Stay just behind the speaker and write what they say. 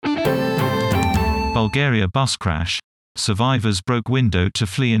Bulgaria bus crash. Survivors broke window to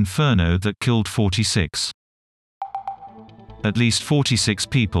flee inferno that killed 46. At least 46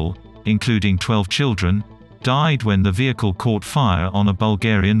 people, including 12 children, died when the vehicle caught fire on a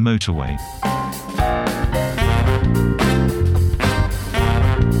Bulgarian motorway.